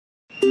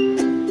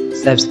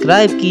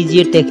Subscribe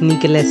कीजिए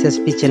technical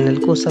SSP channel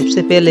को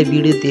सबसे पहले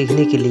वीडियो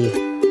देखने के लिए।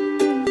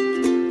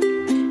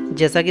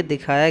 जैसा कि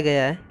दिखाया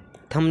गया है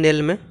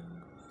थंबनेल में,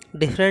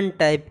 डिफरेंट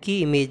टाइप की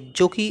इमेज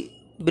जो कि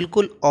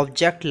बिल्कुल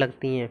ऑब्जेक्ट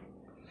लगती हैं,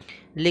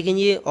 लेकिन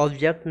ये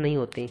ऑब्जेक्ट नहीं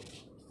होती।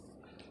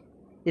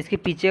 इसके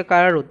पीछे का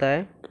कारण होता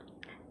है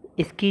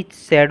इसकी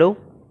शैडो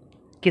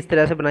किस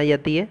तरह से बनाई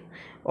जाती है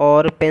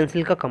और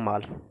पेंसिल का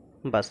कमाल।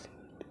 बस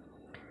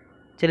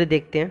चलिए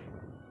देखते हैं।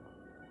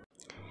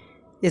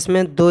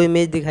 इसमें दो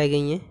इमेज दिखाई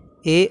गई हैं,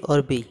 ए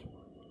और बी।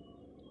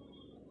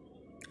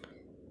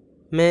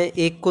 मैं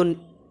एक को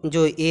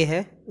जो ए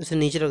है उसे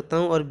नीचे रखता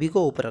हूँ और बी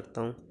को ऊपर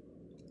रखता हूँ,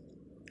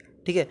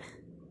 ठीक है।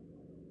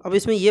 अब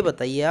इसमें ये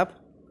बताइए आप,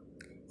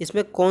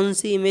 इसमें कौन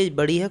सी इमेज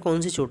बड़ी है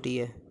कौन सी छोटी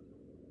है,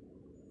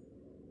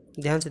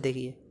 ध्यान से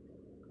देखिए।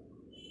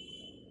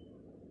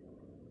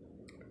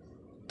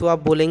 तो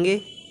आप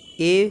बोलेंगे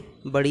ए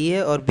बड़ी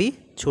है और बी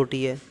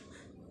छोटी है।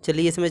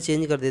 चलिए इसमें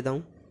चेंज कर देता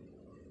हूँ।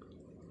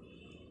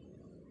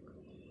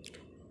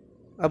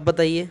 अब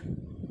बताइए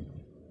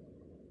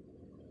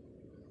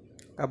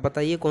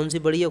कौन सी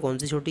बड़ी है कौन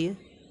सी छोटी है।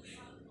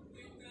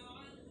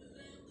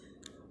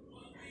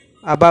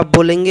 अब आप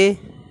बोलेंगे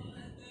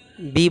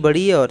बी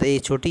बड़ी है और ए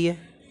छोटी है,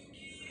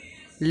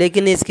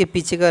 लेकिन इसके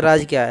पीछे का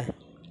राज क्या है,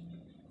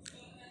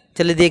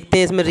 चलिए देखते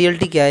हैं इसमें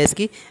रियलिटी क्या है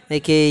इसकी,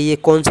 कि ये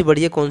कौन सी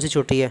बड़ी है कौन सी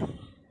छोटी है।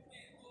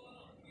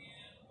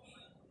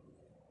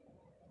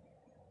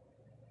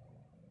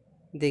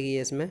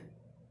 देखिए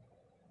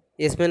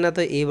इसमें ना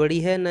तो ए बड़ी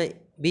है ना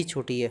बी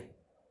छोटी है।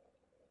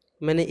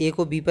 मैंने ए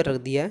को बी पर रख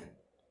दिया है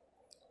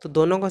तो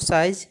दोनों का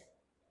साइज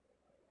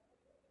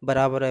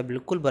बराबर है,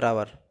 बिल्कुल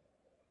बराबर।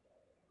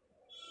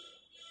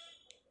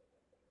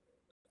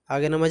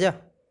 आगे ना मज़ा।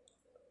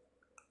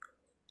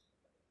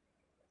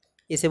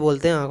 इसे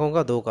बोलते हैं आंखों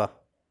का धोखा,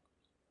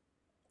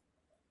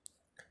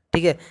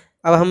 ठीक है।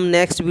 अब हम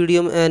नेक्स्ट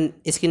वीडियो में,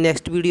 इसकी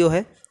नेक्स्ट वीडियो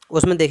है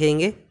उसमें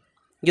देखेंगे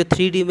जो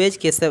 3D इमेज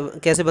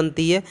कैसे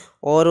बनती है,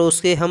 और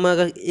उसके हम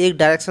अगर एक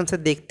डायरेक्शन से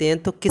देखते हैं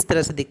तो किस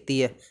तरह से दिखती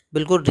है,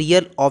 बिल्कुल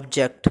रियल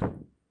ऑब्जेक्ट,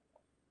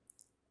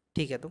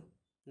 ठीक है। तो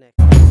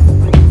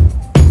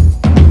नेक्स्ट